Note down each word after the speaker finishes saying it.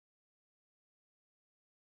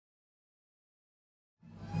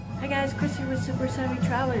Chris here with Super Savvy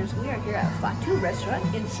Travelers. We are here at Fatu Restaurant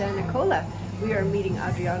in San Nicola. We are meeting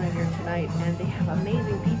Adriana here tonight, and they have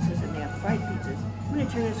amazing pizzas and they have fried pizzas. I'm going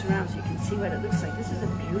to turn this around so you can see what it looks like. This is a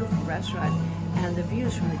beautiful restaurant, and the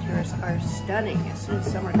views from the terrace are stunning. As soon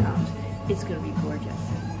as summer comes, it's going to be gorgeous.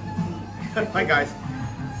 Hi guys.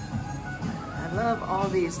 I love all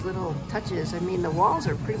these little touches. I mean, the walls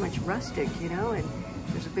are pretty much rustic, you know, and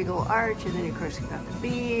there's a big old arch, and then of course you've got the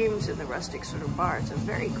beams and the rustic sort of bar. It's a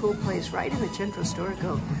very cool place right in the Centro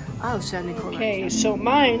Storico of San Nicola. Okay, so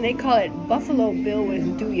mine, they call it Buffalo Bill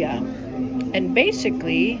with Duya. And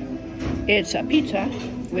basically, it's a pizza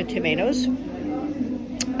with tomatoes,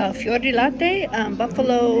 fior di latte,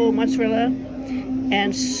 buffalo mozzarella,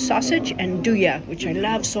 and sausage and Duya, which I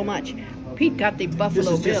love so much. Pete got the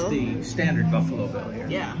Buffalo Bill. This is just the standard Buffalo Bill here.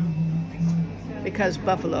 Yeah, because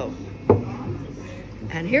Buffalo.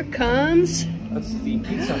 And here comes... That's the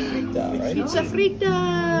pizza frita, right? Pizza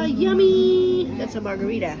frita! Yummy! That's a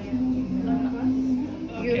margarita.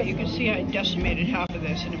 Okay, you can see I decimated half of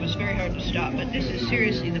this, and it was very hard to stop. But this is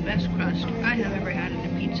seriously the best crust I have ever had in a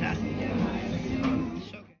pizza.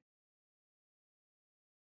 So good.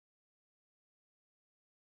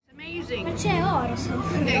 It's amazing. C'è oro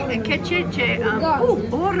sopra. Che c'è?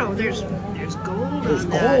 Oro. There's gold on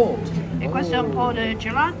that. Gold. E questo è un po' di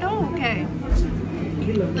gelato? Okay.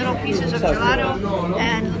 Little pieces of gelato,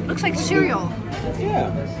 and looks like cereal.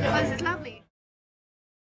 Yeah. It's lovely.